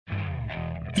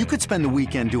You could spend the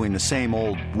weekend doing the same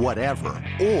old whatever,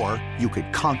 or you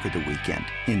could conquer the weekend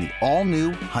in the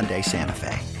all-new Hyundai Santa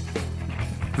Fe.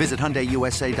 Visit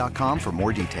HyundaiUSA.com for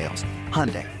more details.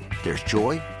 Hyundai, there's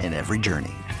joy in every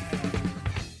journey.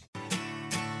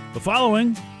 The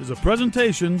following is a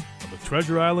presentation of the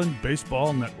Treasure Island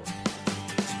Baseball Network.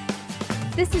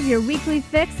 This is your weekly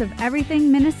fix of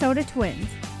everything Minnesota Twins,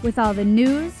 with all the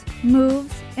news,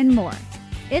 moves, and more.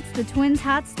 It's the Twins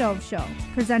Hot Stove Show,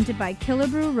 presented by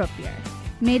Killebrew Root Beer.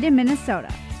 Made in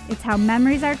Minnesota. It's how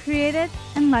memories are created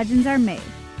and legends are made.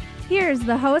 Here's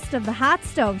the host of the Hot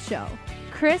Stove Show,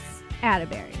 Chris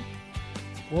Atterbury.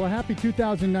 Well, a happy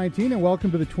 2019 and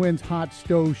welcome to the Twins Hot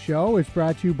Stove Show. It's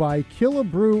brought to you by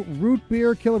Killebrew Root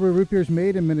Beer. Killebrew Root Beer is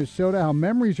made in Minnesota. How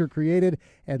memories are created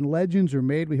and legends are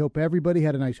made. We hope everybody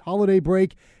had a nice holiday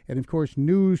break. And, of course,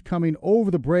 news coming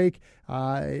over the break.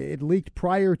 It leaked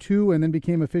prior to and then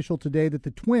became official today that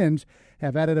the Twins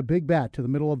have added a big bat to the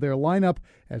middle of their lineup,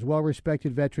 as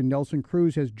well-respected veteran Nelson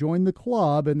Cruz has joined the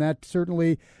club, and that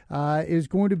certainly is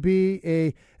going to be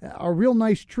a real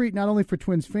nice treat, not only for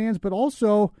Twins fans, but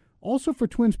also for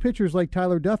Twins pitchers like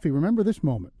Tyler Duffy. Remember this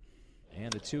moment.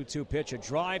 And the 2-2 pitch, a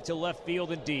drive to left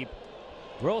field and deep.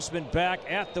 Grossman back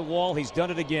at the wall. He's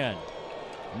done it again.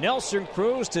 Nelson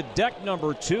Cruz to deck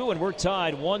number 2, and we're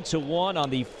tied 1-1 on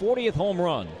the 40th home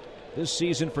run this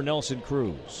season for Nelson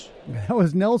Cruz. That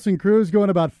was Nelson Cruz going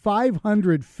about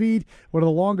 500 feet, one of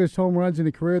the longest home runs in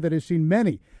a career that has seen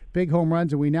many big home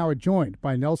runs, and we now are joined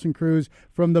by Nelson Cruz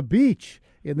from the beach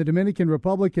in the Dominican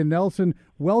Republic. And Nelson,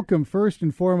 welcome first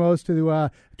and foremost to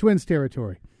the Twins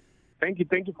territory. Thank you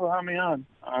for having me on.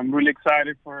 I'm really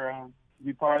excited for to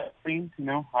be part of the team.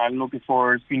 I'm looking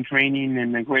for spring training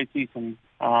and a great season.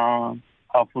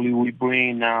 Hopefully, we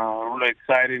bring really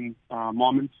exciting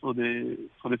moments for the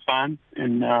fans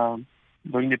and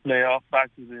bring the playoff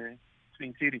back to the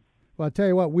Twin City. Well, I'll tell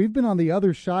you what, we've been on the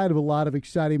other side of a lot of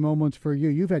exciting moments for you.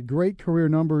 You've had great career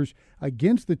numbers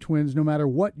against the Twins, no matter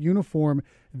what uniform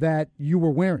that you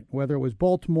were wearing, whether it was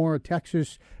Baltimore,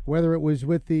 Texas, whether it was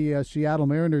with the Seattle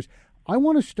Mariners. I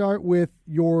want to start with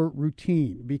your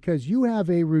routine, because you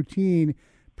have a routine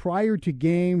prior to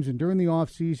games and during the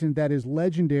offseason that is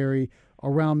legendary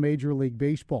around Major League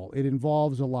Baseball. It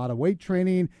involves a lot of weight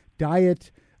training,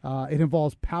 diet. It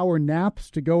involves power naps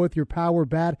to go with your power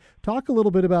bat. Talk a little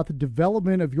bit about the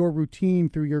development of your routine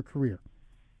through your career.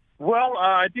 Well,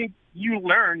 I think you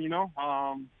learn,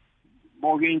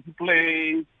 more games to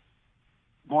play,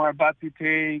 more at bat to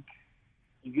take,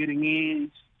 you're getting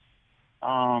in.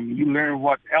 You learn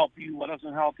what helps you, what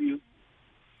doesn't help you.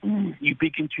 You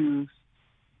pick and choose.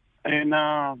 And,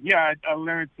 I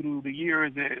learned through the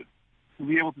years that to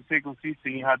be able to stay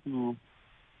consistent, you have to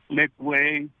lift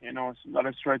weight, a lot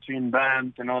of stretching,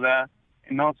 bands, and all that.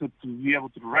 And also to be able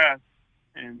to rest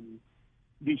and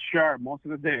be sharp most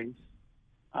of the days.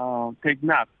 Take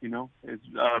naps, It's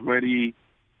already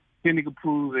clinical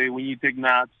proof that when you take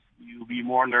naps, you'll be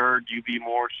more alert, you'll be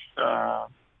more,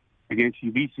 your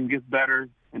vision gets better,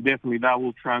 and definitely that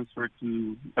will transfer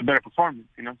to a better performance,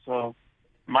 So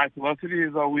my philosophy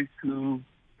is always to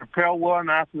prepare well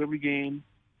after every game,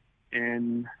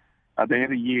 and at the end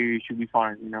of the year, you should be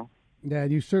fine, Yeah,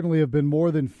 you certainly have been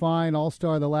more than fine,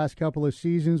 all-star the last couple of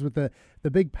seasons with the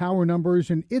big power numbers.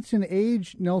 And it's an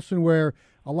age, Nelson, where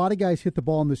a lot of guys hit the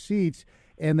ball in the seats,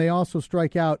 and they also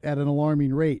strike out at an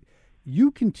alarming rate.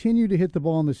 You continue to hit the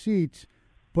ball in the seats,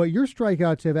 but your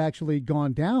strikeouts have actually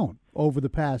gone down over the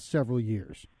past several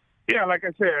years. Yeah, like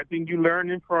I said, I think you learn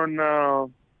it from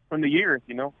the years,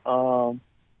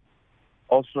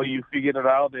 Also, you figured it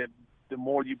out that the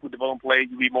more you put the ball in play,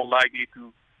 you'll be more likely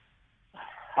to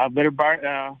have better batting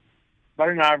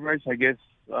average, I guess,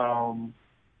 and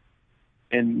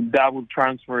that will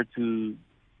transfer to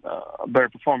a better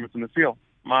performance in the field.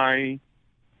 My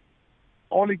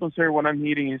only concern when I'm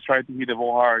hitting is try to hit the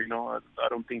ball hard. I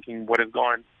don't thinking what is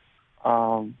going.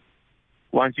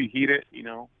 Once you hit it,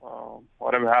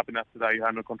 whatever happened after that, you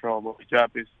have no control. But the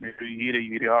job is make sure you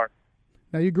hit it hard.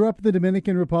 Now, you grew up in the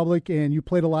Dominican Republic, and you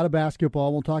played a lot of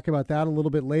basketball. We'll talk about that a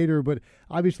little bit later, but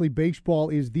obviously baseball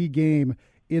is the game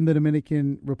in the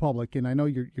Dominican Republic, and I know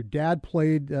your dad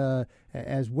played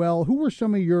as well. Who were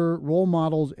some of your role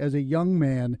models as a young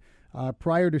man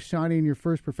prior to signing your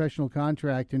first professional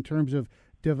contract in terms of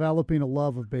developing a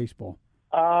love of baseball?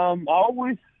 I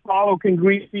always follow Ken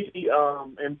Griffey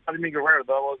and Vladimir Guerrero.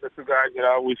 Those are the two guys that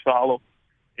I always follow,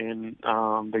 and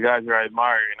the guys that I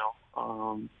admire,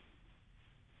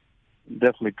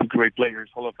 definitely two great players,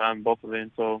 Hall of Fame, both of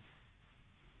them. So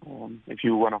if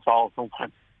you want to follow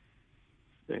someone,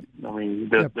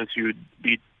 that should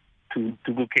be two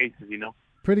good cases,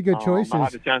 Pretty good choices. I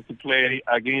had the chance to play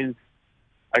against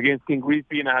against King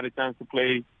Griffey, and I had a chance to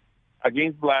play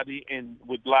against Vladdy and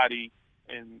with Vladdy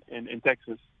in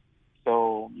Texas.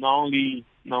 So not only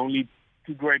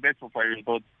two great baseball players,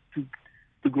 but two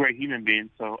great human beings.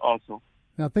 So also.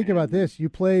 Now think about this: you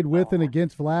played with and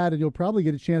against Vlad, and you'll probably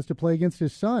get a chance to play against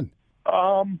his son.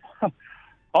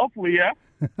 Hopefully, yeah.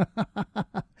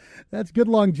 That's good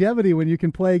longevity when you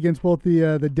can play against both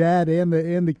the dad and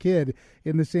the kid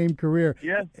in the same career.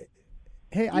 Yes.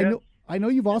 Hey, yes. I know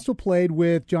you've also played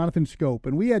with Jonathan Schoop,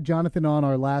 and we had Jonathan on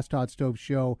our last Hot Stove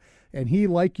show, and he,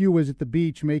 like you, was at the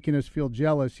beach making us feel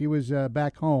jealous. He was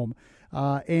back home,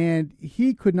 and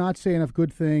he could not say enough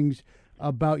good things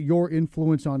about your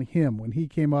influence on him when he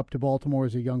came up to Baltimore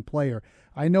as a young player.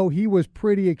 I know he was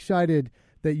pretty excited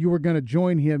that you were going to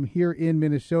join him here in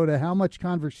Minnesota. How much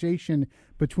conversation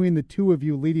between the two of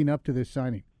you leading up to this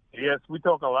signing? Yes, we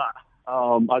talk a lot.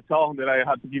 I told him that I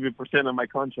had to give him % of my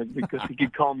contract because he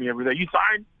could call me every day. You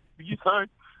signed? Did you sign?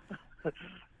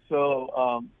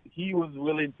 So he was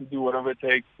willing to do whatever it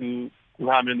takes to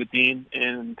have me in the team,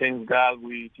 and thank God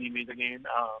we teammates again.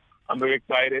 I'm very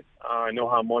excited. I know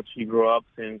how much he grew up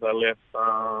since I left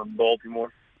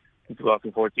Baltimore in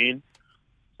 2014.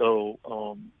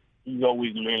 So he's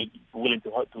always willing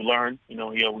to learn. You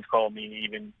know, he always called me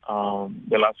even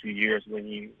the last few years when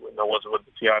I was with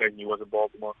Seattle and he was in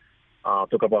Baltimore.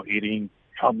 Talk about hitting,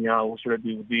 help me out. What should I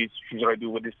do with this? What should I do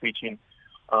with this pitching?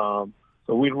 So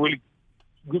we're really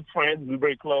good friends. We're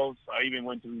very close. I even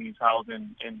went to his house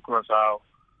in Curacao.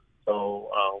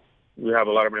 So we have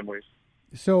a lot of memories.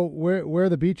 So where are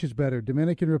the beaches better,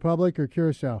 Dominican Republic or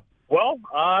Curacao? Well,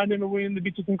 I never went in the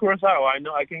beaches in Curacao. I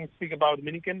know I can speak about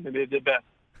Dominican, and they're the best.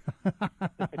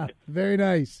 Very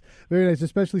nice,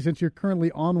 especially since you're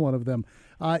currently on one of them.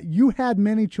 You had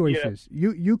many choices.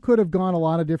 Yeah. You could have gone a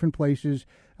lot of different places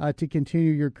to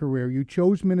continue your career. You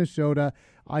chose Minnesota.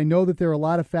 I know that there are a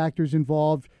lot of factors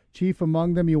involved. Chief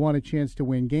among them, you want a chance to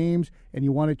win games, and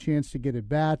you want a chance to get at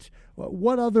bats.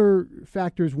 What other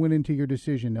factors went into your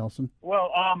decision, Nelson?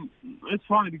 Well, it's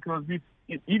funny because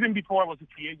even before I was a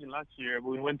free agent last year,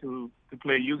 we went to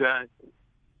play you guys,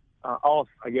 off,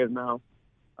 I guess now.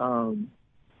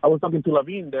 I was talking to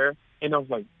Levine there, and I was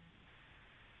like,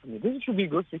 this should be a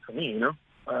good fit for me, you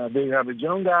know? They have a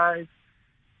young guys.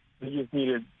 They just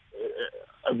needed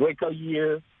a breakout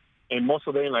year. And most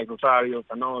of them, like Rosario,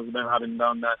 Sano's been having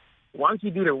done that. Once you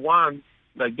do the one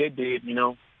like they did, you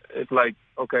know, it's like,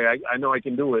 okay, I know I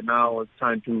can do it. Now it's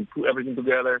time to put everything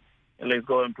together and let's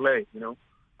go and play, you know.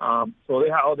 So they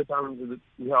have all the talents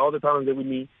that we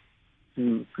need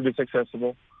to be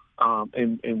successful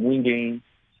and win games.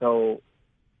 So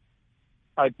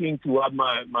I think to add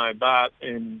my bat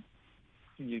and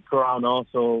the Crown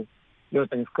also,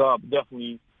 Jonathan Schoop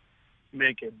definitely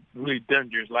make a really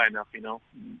dangerous lineup, you know,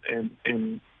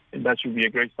 and that should be a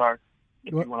great start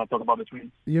if you want to talk about the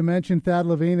Twins. You mentioned Thad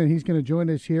Levine, and he's going to join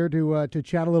us here to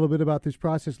chat a little bit about this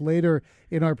process later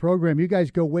in our program. You guys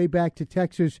go way back to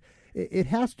Texas. It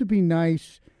has to be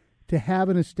nice to have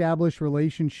an established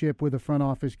relationship with a front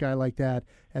office guy like that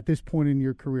at this point in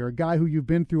your career, a guy who you've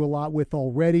been through a lot with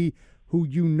already, who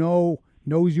you know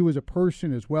knows you as a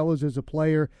person as well as a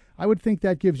player. I would think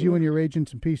that gives you and your agent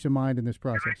some peace of mind in this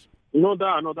process. No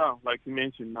doubt. Like you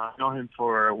mentioned, I know him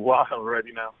for a while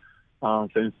already now,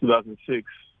 since 2006.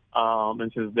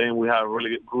 And since then, we have a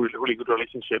really good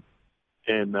relationship.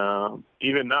 And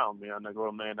even now, I'm a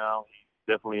grown man now.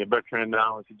 He's definitely a veteran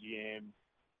now. He's a GM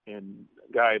and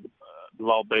a guy that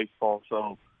loves baseball.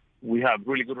 So we have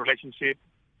really good relationship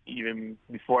even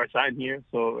before I signed here.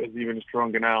 So it's even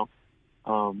stronger now.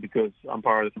 Because I'm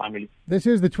part of the family. This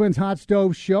is the Twins Hot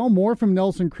Stove Show. More from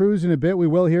Nelson Cruz in a bit. We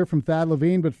will hear from Thad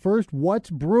Levine. But first,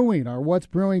 What's Brewing? Our What's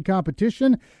Brewing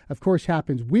competition, of course,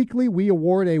 happens weekly. We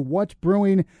award a What's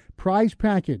Brewing prize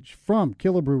package from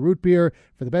Killebrew Root Beer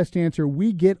for the best answer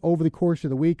we get over the course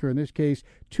of the week, or in this case,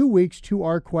 2 weeks, to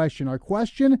our question. Our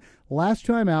question last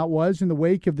time out was, in the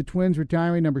wake of the Twins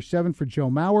retiring number 7 for Joe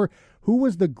Mauer, who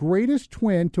was the greatest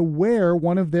Twin to wear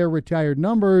one of their retired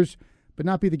numbers but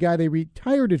not be the guy they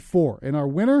retired it for? And our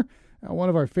winner, one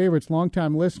of our favorites,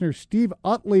 longtime listener, Steve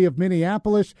Utley of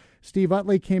Minneapolis. Steve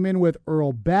Utley came in with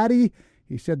Earl Batty.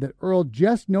 He said that Earl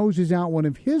just noses out one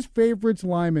of his favorites,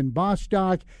 Lyman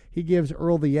Bostock. He gives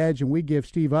Earl the edge, and we give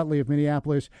Steve Utley of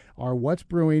Minneapolis our What's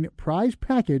Brewing prize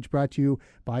package, brought to you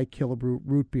by Killebrew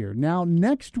Root Beer. Now,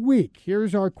 next week,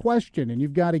 here's our question, and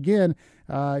you've got, again,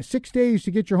 6 days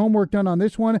to get your homework done on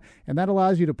this one, and that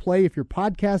allows you to play if you're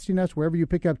podcasting us, wherever you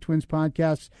pick up Twins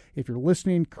podcasts, if you're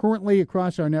listening currently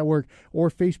across our network or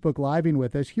Facebook Living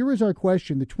with us. Here is our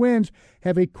question. The Twins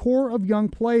have a core of young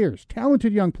players,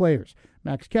 talented young players.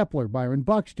 Max Kepler, Byron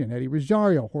Buxton, Eddie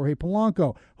Rosario, Jorge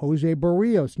Polanco, Jose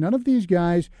Barrios. None of these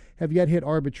guys have yet hit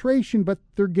arbitration, but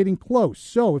they're getting close.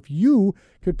 So if you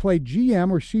could play GM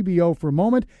or CBO for a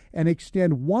moment and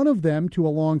extend one of them to a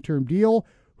long-term deal,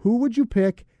 who would you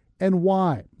pick and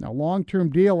why? Now,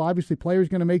 long-term deal, obviously player's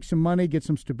going to make some money, get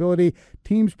some stability.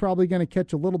 Team's probably going to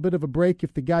catch a little bit of a break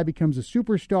if the guy becomes a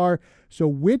superstar. So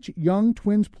which young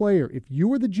Twins player, if you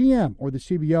were the GM or the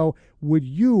CBO, would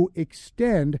you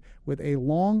extend with a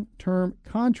long-term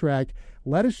contract?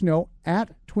 Let us know.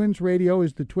 At Twins Radio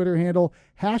is the Twitter handle.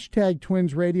 Hashtag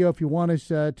Twins Radio if you want us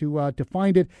to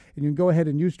find it. And you can go ahead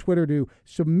and use Twitter to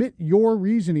submit your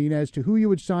reasoning as to who you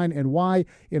would sign and why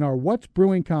in our What's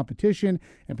Brewing competition.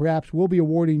 And perhaps we'll be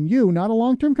awarding you, not a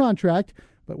long-term contract,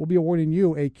 but we'll be awarding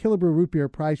you a Killebrew Root Beer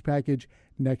prize package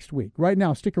next week. Right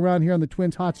now, stick around here on the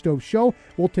Twins Hot Stove Show.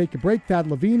 We'll take a break. Thad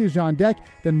Levine is on deck.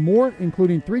 Then more,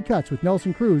 including 3 Cuts with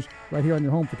Nelson Cruz, right here on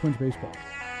your home for Twins Baseball.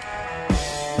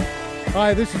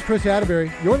 Hi, this is Chris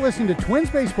Atterbury. You're listening to Twins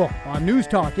Baseball on News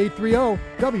Talk 830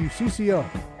 WCCO.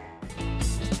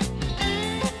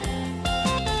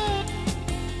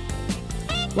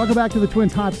 Welcome back to the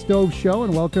Twins Hot Stove Show,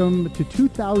 and welcome to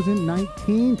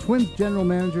 2019 Twins General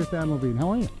Manager Thad Levine.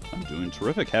 How are you? I'm doing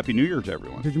terrific. Happy New Year to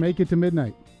everyone. Did you make it to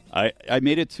midnight? I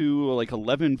made it to like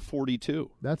 11:42.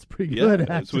 That's pretty good,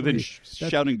 actually. It's within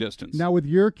shouting distance. Now, with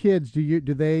your kids, do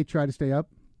they try to stay up?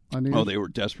 Oh, they were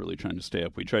desperately trying to stay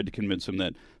up. We tried to convince them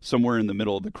that somewhere in the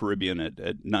middle of the Caribbean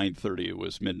at 9:30 it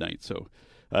was midnight. So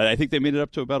I think they made it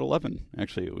up to about 11.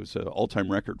 Actually, it was an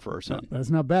all-time record for our son. That's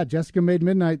not bad. Jessica made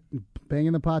midnight,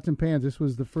 banging the pots and pans. This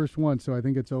was the first one, so I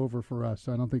think it's over for us.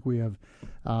 I don't think we have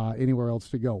anywhere else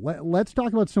to go. Let's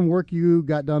talk about some work you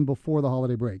got done before the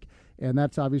holiday break. And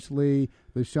that's obviously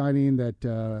the signing that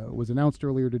was announced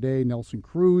earlier today, Nelson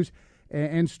Cruz.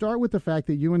 And start with the fact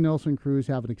that you and Nelson Cruz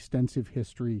have an extensive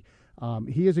history.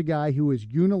 He is a guy who is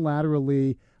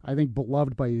unilaterally, I think,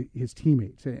 beloved by his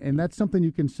teammates. And that's something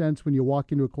you can sense when you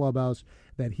walk into a clubhouse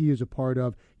that he is a part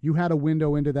of. You had a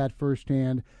window into that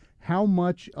firsthand. How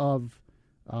much of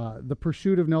the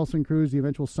pursuit of Nelson Cruz, the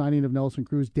eventual signing of Nelson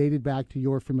Cruz, dated back to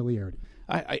your familiarity?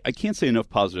 I can't say enough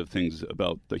positive things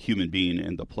about the human being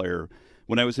and the player.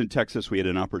 When I was in Texas, we had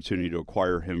an opportunity to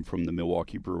acquire him from the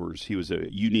Milwaukee Brewers. He was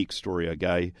a unique story, a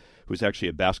guy who was actually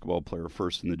a basketball player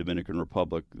first in the Dominican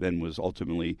Republic, then was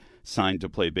ultimately signed to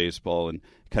play baseball and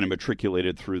kind of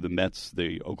matriculated through the Mets,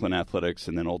 the Oakland Athletics,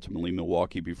 and then ultimately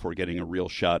Milwaukee before getting a real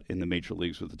shot in the major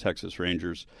leagues with the Texas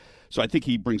Rangers. So I think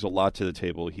he brings a lot to the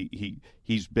table.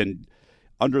 He's been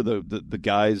under the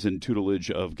guise and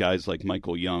tutelage of guys like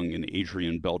Michael Young and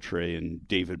Adrian Beltre and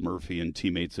David Murphy and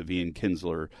teammates of Ian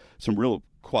Kinsler, some real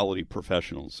quality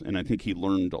professionals. And I think he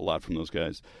learned a lot from those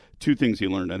guys. 2 things he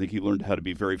learned. I think he learned how to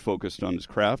be very focused on his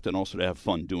craft and also to have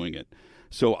fun doing it.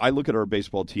 So I look at our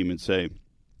baseball team and say,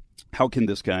 how can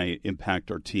this guy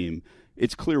impact our team?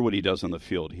 It's clear what he does on the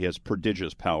field. He has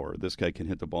prodigious power. This guy can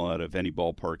hit the ball out of any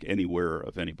ballpark, anywhere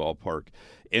of any ballpark.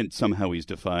 And somehow he's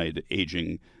defied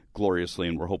aging gloriously,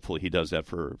 and we're hopeful he does that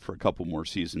for a couple more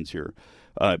seasons here.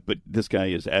 But this guy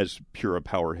is as pure a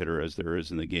power hitter as there is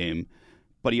in the game.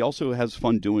 But he also has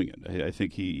fun doing it. I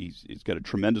think he's got a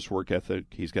tremendous work ethic.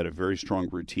 He's got a very strong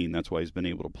routine. That's why he's been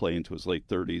able to play into his late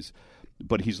 30s.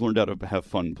 But he's learned how to have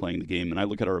fun playing the game. And I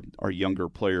look at our younger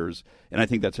players, and I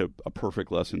think that's a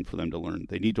perfect lesson for them to learn.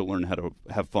 They need to learn how to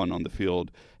have fun on the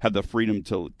field, have the freedom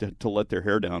to let their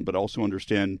hair down, but also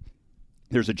understand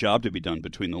there's a job to be done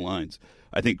between the lines.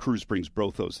 I think Cruz brings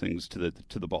both those things to the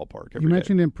ballpark every day. You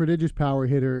mentioned him, prodigious power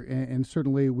hitter, and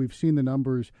certainly we've seen the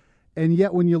numbers. And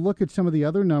yet when you look at some of the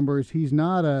other numbers, he's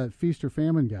not a feast or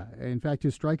famine guy. In fact,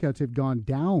 his strikeouts have gone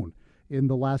down in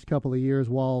the last couple of years,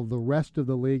 while the rest of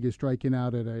the league is striking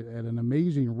out at an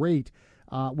amazing rate,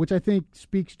 which I think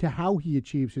speaks to how he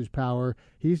achieves his power.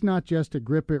 He's not just a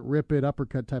grip it, rip it,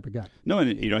 uppercut type of guy. No,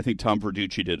 and I think Tom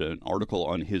Verducci did an article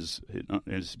on his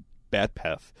bat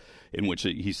path, in which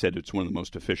he said it's one of the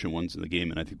most efficient ones in the game,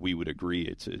 and I think we would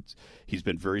agree. He's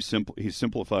been very simple. He's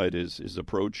simplified his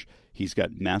approach. He's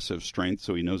got massive strength,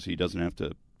 so he knows he doesn't have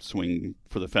to swing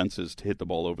for the fences to hit the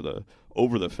ball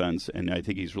over the fence, and I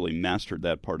think he's really mastered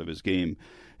that part of his game.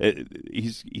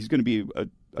 He's going to be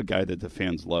a guy that the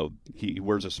fans love. He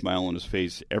wears a smile on his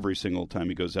face every single time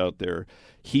he goes out there.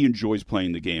 He enjoys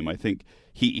playing the game. I think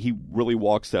he really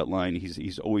walks that line.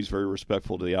 He's always very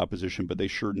respectful to the opposition, but they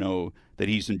sure know that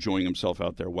he's enjoying himself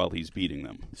out there while he's beating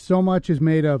them. So much is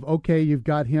made of, okay, you've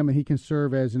got him, and he can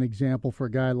serve as an example for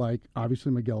a guy like,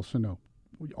 obviously, Miguel Sano.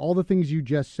 All the things you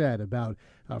just said about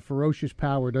ferocious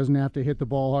power, doesn't have to hit the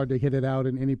ball hard to hit it out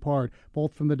in any part,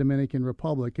 both from the Dominican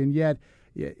Republic, and yet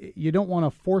you don't want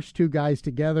to force two guys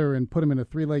together and put them in a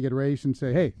three-legged race and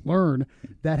say, hey, learn.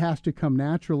 That has to come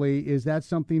naturally. Is that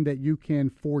something that you can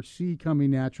foresee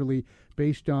coming naturally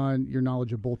based on your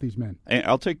knowledge of both these men?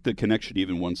 I'll take the connection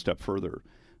even one step further.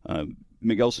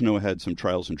 Miguel Sano had some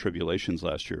trials and tribulations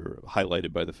last year,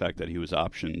 highlighted by the fact that he was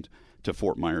optioned to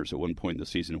Fort Myers at one point in the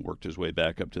season and worked his way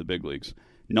back up to the big leagues.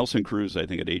 Nelson Cruz, I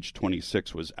think at age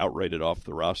 26, was outrighted off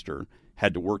the roster,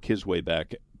 had to work his way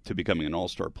back to becoming an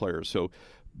all-star player. So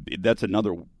that's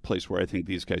another place where I think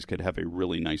these guys could have a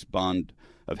really nice bond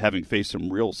of having faced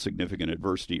some real significant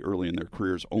adversity early in their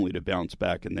careers only to bounce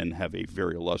back and then have a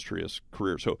very illustrious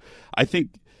career. So I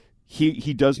think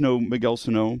he does know Miguel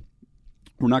Sano.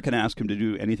 We're not going to ask him to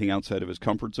do anything outside of his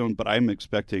comfort zone, but I'm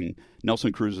expecting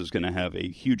Nelson Cruz is going to have a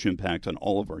huge impact on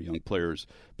all of our young players,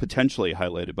 potentially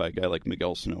highlighted by a guy like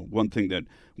Miguel Sano. One thing that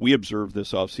we observed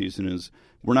this offseason is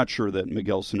we're not sure that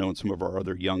Miguel Sano and some of our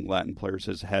other young Latin players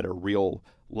has had a real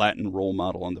Latin role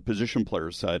model on the position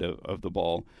player side of the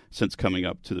ball since coming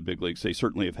up to the big leagues. They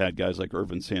certainly have had guys like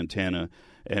Irvin Santana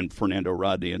and Fernando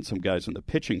Rodney and some guys on the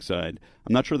pitching side.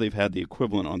 I'm not sure they've had the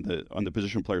equivalent on the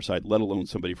position player side, let alone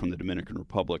somebody from the Dominican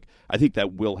Republic. I think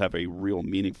that will have a real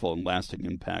meaningful and lasting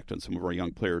impact on some of our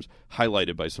young players,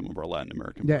 highlighted by some of our Latin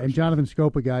American players. And Jonathan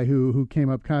Scope, a guy who came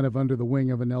up kind of under the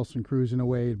wing of a Nelson Cruz in a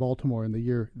way in Baltimore in the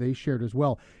year they shared as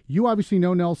well. You obviously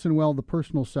know Nelson well, the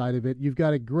personal side of it. You've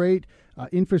got a great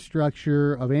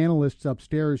infrastructure of analysts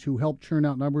upstairs who help churn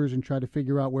out numbers and try to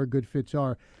figure out where good fits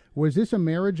are. Was this a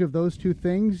marriage of those two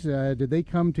things? Did they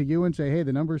come to you and say, hey,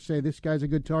 the numbers say this guy's a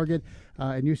good target,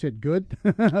 and you said good?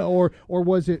 or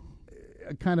was it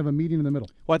kind of a meeting in the middle?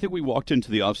 Well, I think we walked into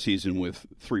the offseason with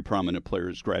three prominent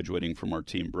players graduating from our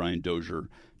team, Brian Dozier,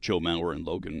 Joe Mauer, and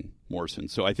Logan Morrison.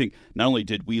 So I think not only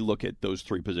did we look at those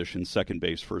three positions, second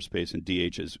base, first base, and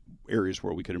DH, as areas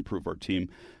where we could improve our team,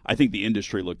 I think the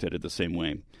industry looked at it the same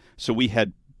way. So we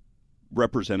had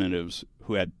representatives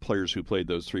who had players who played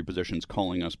those three positions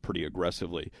calling us pretty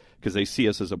aggressively because they see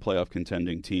us as a playoff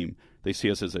contending team. They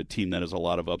see us as a team that has a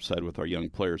lot of upside with our young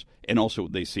players, and also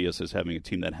they see us as having a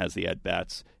team that has the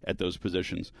at-bats at those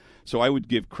positions. So I would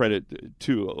give credit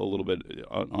to a little bit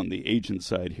on the agent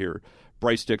side here.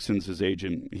 Bryce Dixon's his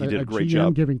agent. He did a great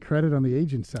job. Giving credit on the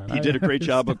agent side. He did a great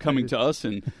job of coming to us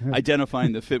and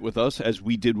identifying the fit with us as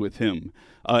we did with him.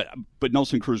 But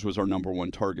Nelson Cruz was our number one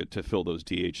target to fill those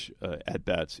DH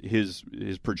at-bats. His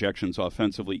projections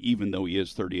offensively, even though he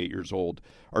is 38 years old,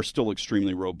 are still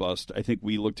extremely robust. I think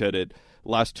we looked at it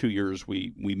last 2 years.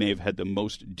 We may have had the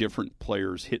most different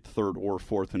players hit third or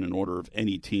fourth in an order of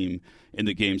any team in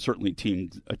the game, certainly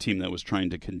a team that was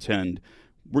trying to contend.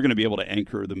 We're going to be able to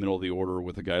anchor the middle of the order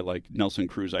with a guy like Nelson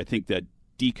Cruz. I think that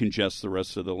decongests the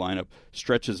rest of the lineup,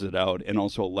 stretches it out, and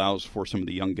also allows for some of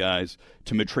the young guys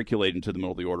to matriculate into the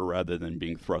middle of the order rather than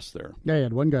being thrust there. Yeah, you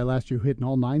had one guy last year hitting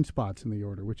all 9 spots in the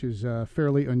order, which is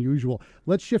fairly unusual.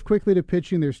 Let's shift quickly to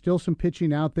pitching. There's still some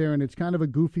pitching out there, and it's kind of a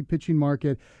goofy pitching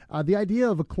market. The idea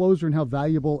of a closer and how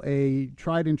valuable a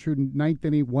tried-and-true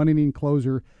ninth-inning, one-inning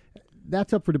closer,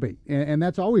 that's up for debate, and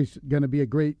that's always going to be a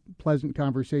great, pleasant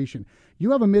conversation.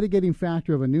 You have a mitigating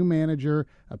factor of a new manager,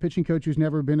 a pitching coach who's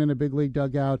never been in a big league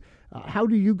dugout. How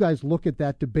do you guys look at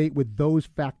that debate with those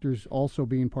factors also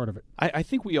being part of it? I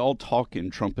think we all talk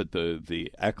and trumpet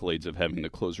the accolades of having the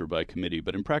closer by committee,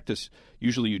 but in practice,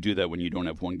 usually you do that when you don't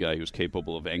have one guy who's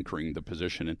capable of anchoring the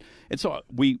position. And so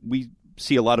we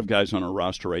see a lot of guys on our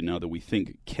roster right now that we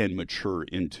think can mature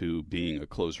into being a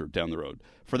closer down the road.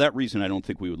 For that reason, I don't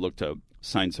think we would look to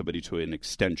sign somebody to an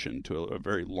extension, to a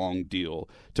very long deal,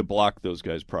 to block those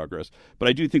guys' progress. But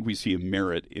I do think we see a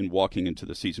merit in walking into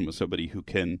the season with somebody who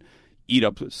can eat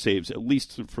up saves, at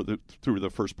least through the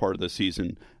first part of the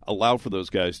season, allow for those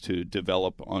guys to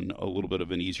develop on a little bit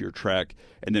of an easier track,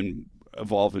 and then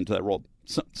evolve into that role,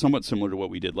 somewhat similar to what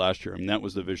we did last year. I mean, that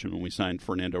was the vision when we signed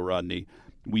Fernando Rodney.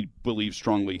 We believed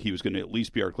strongly he was going to at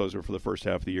least be our closer for the first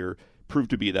half of the year, proved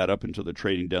to be that up until the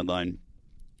trading deadline.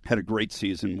 had a great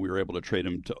season. We were able to trade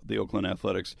him to the Oakland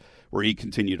Athletics, where he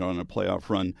continued on a playoff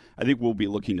run. I think we'll be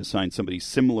looking to sign somebody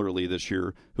similarly this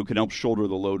year who can help shoulder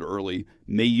the load early,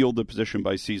 may yield the position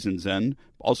by season's end.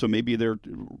 Also, maybe they're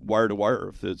wire to wire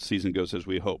if the season goes as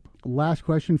we hope. Last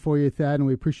question for you, Thad, and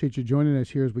we appreciate you joining us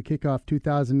here as we kick off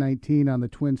 2019 on the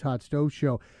Twins Hot Stove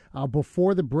Show.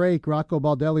 Before the break, Rocco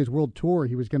Baldelli's World Tour,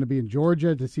 he was going to be in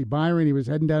Georgia to see Byron. He was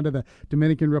heading down to the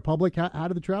Dominican Republic. How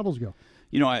did the travels go?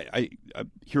 You know, I'm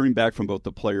hearing back from both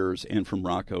the players and from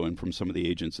Rocco and from some of the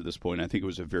agents at this point, I think it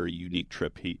was a very unique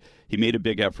trip. He made a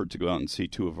big effort to go out and see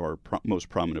two of our most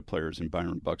prominent players in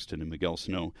Byron Buxton and Miguel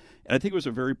Sano. And I think it was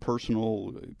a very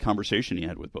personal conversation he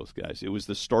had with both guys. It was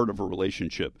the start of a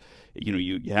relationship. You know,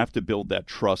 you have to build that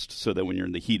trust so that when you're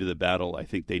in the heat of the battle, I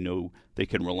think they know they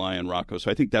can rely on Rocco.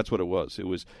 So I think that's what it was. It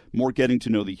was more getting to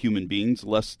know the human beings,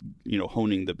 less,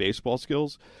 honing the baseball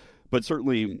skills. But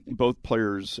certainly both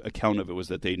players' account of it was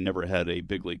that they never had a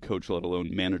big league coach, let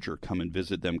alone manager, come and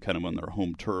visit them kind of on their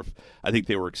home turf. I think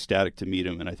they were ecstatic to meet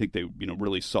him, and I think they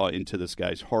really saw into this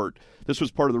guy's heart. This was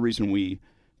part of the reason we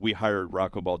hired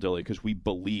Rocco Baldelli, because we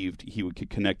believed he could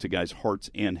connect to guys' hearts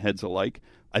and heads alike.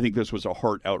 I think this was a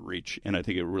heart outreach, and I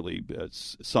think it really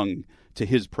sung to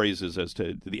his praises as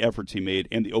to the efforts he made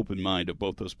and the open mind of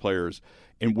both those players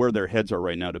and where their heads are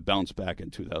right now to bounce back in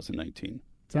 2019.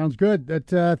 Sounds good.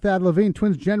 That's Thad Levine,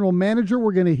 Twins general manager.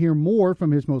 We're going to hear more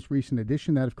from his most recent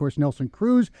addition. That, of course, Nelson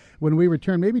Cruz. When we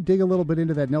return, maybe dig a little bit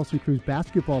into that Nelson Cruz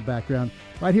basketball background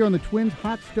right here on the Twins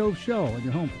Hot Stove Show on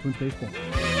your home for Twins Baseball.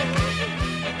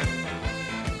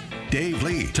 Dave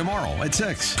Lee, tomorrow at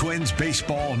 6. Twins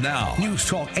Baseball Now. News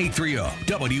Talk 830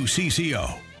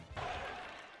 WCCO.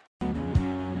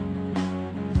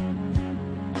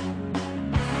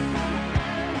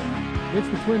 It's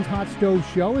the Twins Hot Stove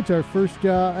Show. It's our first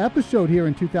episode here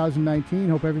in 2019.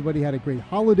 Hope everybody had a great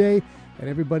holiday and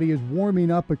everybody is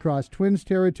warming up across Twins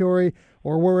territory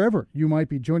or wherever you might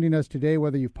be joining us today,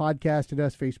 whether you've podcasted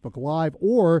us, Facebook Live,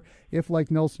 or if, like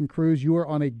Nelson Cruz, you are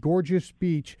on a gorgeous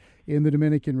beach in the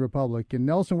Dominican Republic. And,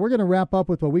 Nelson, we're going to wrap up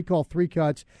with what we call three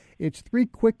cuts. It's three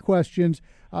quick questions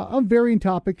on varying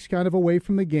topics, kind of away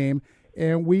from the game.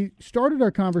 And we started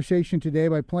our conversation today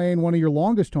by playing one of your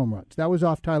longest home runs. That was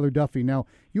off Tyler Duffy. Now,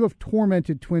 you have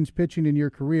tormented Twins pitching in your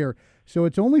career, so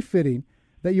it's only fitting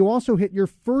that you also hit your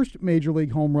first Major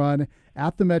League home run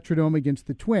at the Metrodome against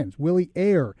the Twins. Willie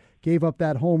Ayer gave up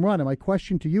that home run. And my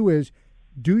question to you is,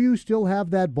 do you still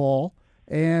have that ball,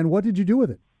 and what did you do with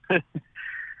it?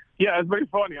 Yeah, it's very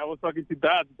funny. I was talking to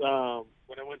Dad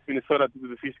when I went to Minnesota to do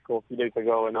the physical a few days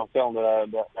ago, and I was telling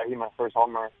him that I hit my first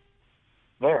home run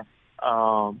there.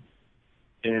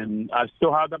 And I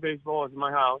still have that baseball in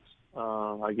my house.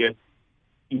 I guess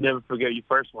you never forget your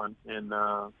first one. And,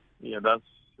 that's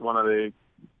one of the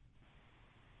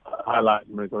highlights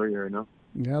in my career,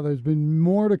 Yeah, there's been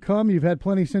more to come. You've had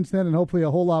plenty since then, and hopefully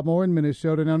a whole lot more in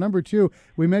Minnesota. Now, number two,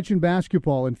 we mentioned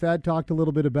basketball, and Thad talked a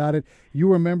little bit about it. You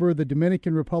were a member of the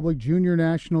Dominican Republic junior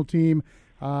national team.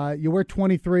 You were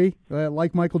 23,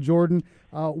 like Michael Jordan.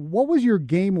 What was your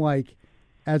game like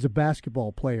as a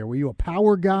basketball player? Were you a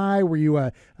power guy? Were you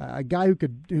a guy who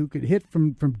could hit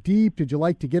from deep? Did you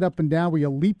like to get up and down? Were you a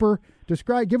leaper?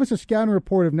 Give us a scouting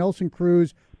report of Nelson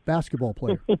Cruz, basketball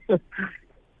player.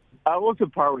 I was a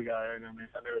power guy. I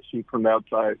never shoot from the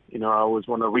outside. I always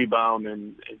want to rebound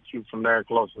and shoot from there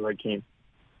close as I can.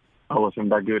 I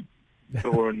wasn't that good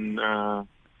on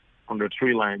the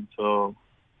tree line, so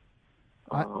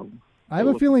I have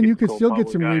a feeling you could still get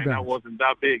some rebounds. I wasn't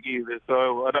that big either,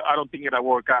 so I don't think it'd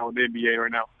work out in the NBA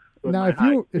right now.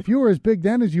 Now, if you were as big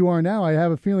then as you are now, I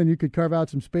have a feeling you could carve out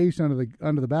some space under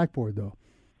the backboard, though.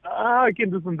 I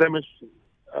can do some damage.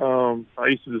 I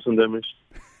used to do some damage.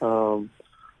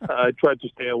 I tried to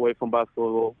stay away from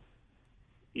basketball,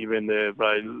 even if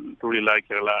I really like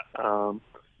it a lot.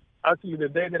 Actually, the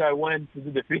day that I went to do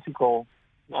the physical,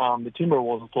 the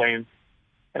Timberwolves were playing,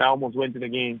 and I almost went to the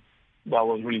game. But I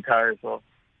was really tired, so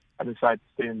I decided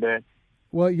to stay in bed.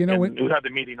 Well, we had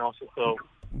the meeting also. So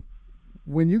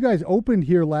when you guys opened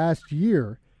here last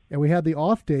year, and we had the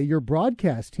off day, your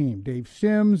broadcast team, Dave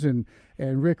Sims and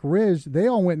Rick Riz, they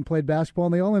all went and played basketball,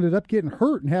 and they all ended up getting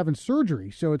hurt and having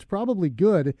surgery. So it's probably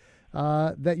good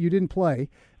that you didn't play.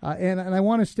 And I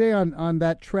want to stay on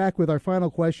that track with our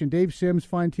final question. Dave Sims,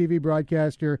 fine TV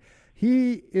broadcaster,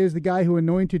 he is the guy who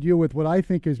anointed you with what I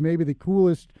think is maybe the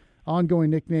coolest ongoing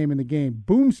nickname in the game,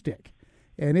 Boomstick.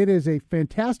 And it is a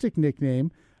fantastic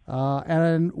nickname.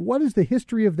 And what is the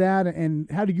history of that,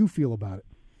 and how do you feel about it?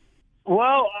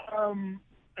 Well,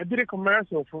 I did a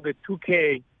commercial for the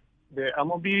 2K, the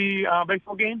MLB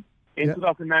baseball game in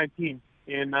 2019.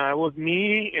 And it was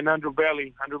me and Andrew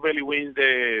Bailey. Andrew Bailey wins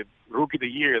the Rookie of the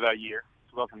Year that year,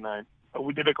 2009.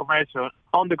 We did a commercial.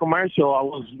 On the commercial, I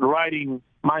was riding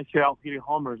myself hitting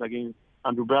homers against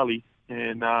Andrew Bailey.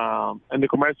 And in the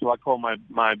commercial, I called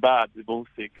my bat the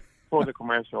boomstick for the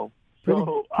commercial.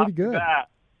 Pretty good. That,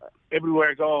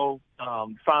 everywhere I go,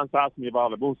 fans ask me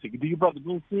about the boomstick. Do you brought the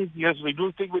boomstick? You actually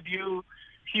boomstick with you?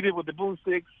 Hit it with the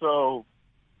boomstick. So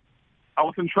I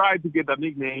wasn't trying to get that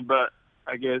nickname, but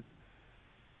I guess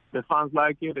the fans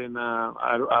like it, and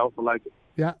I also like it.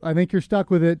 Yeah, I think you're stuck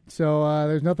with it, so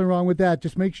there's nothing wrong with that.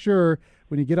 Just make sure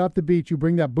when you get off the beach, you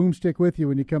bring that boomstick with you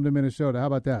when you come to Minnesota. How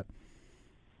about that?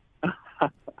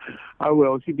 I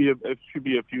will. It should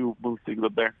be a few boomsticks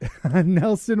up there.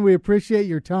 Nelson, we appreciate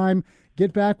your time.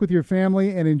 Get back with your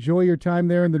family and enjoy your time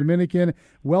there in the Dominican.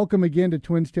 Welcome again to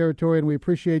Twins territory, and we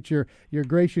appreciate your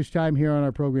gracious time here on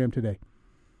our program today.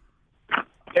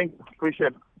 Thanks. Appreciate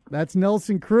it. That's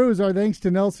Nelson Cruz. Our thanks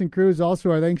to Nelson Cruz.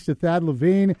 Also, our thanks to Thad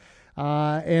Levine.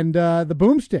 And the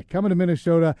boomstick coming to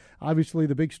Minnesota, obviously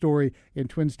the big story in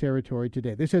Twins territory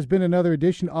today. This has been another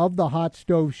edition of the Hot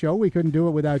Stove Show. We couldn't do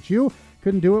it without you.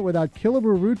 Couldn't do it without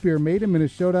Killebrew Root Beer, made in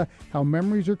Minnesota, how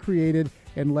memories are created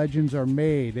and legends are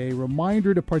made. A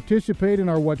reminder to participate in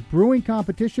our What's Brewing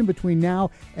competition between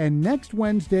now and next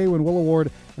Wednesday, when we'll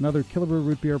award another Killebrew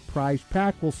Root Beer prize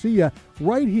pack. We'll see you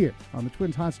right here on the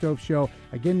Twins Hot Stove Show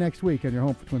again next week on your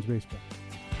home for Twins baseball.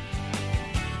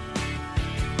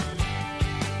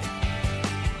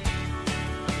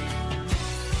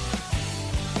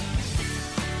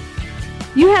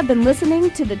 You have been listening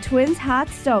to the Twins Hot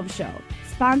Stove Show,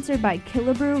 sponsored by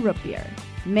Killebrew Root Beer.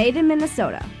 Made in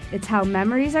Minnesota. It's how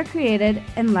memories are created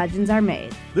and legends are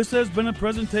made. This has been a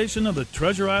presentation of the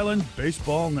Treasure Island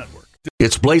Baseball Network.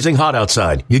 It's blazing hot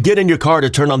outside. You get in your car to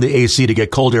turn on the AC to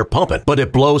get cold air pumping, but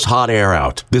it blows hot air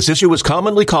out. This issue is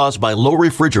commonly caused by low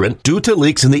refrigerant due to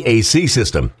leaks in the AC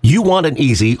system. You want an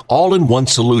easy, all-in-one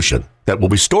solution that will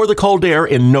restore the cold air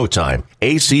in no time.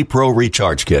 AC Pro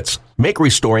Recharge Kits make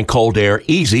restoring cold air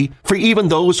easy for even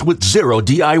those with zero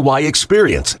DIY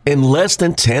experience in less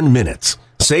than 10 minutes.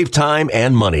 Save time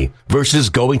and money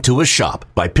versus going to a shop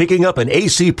by picking up an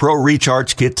AC Pro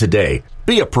Recharge Kit today.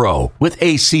 Be a pro with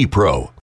AC Pro.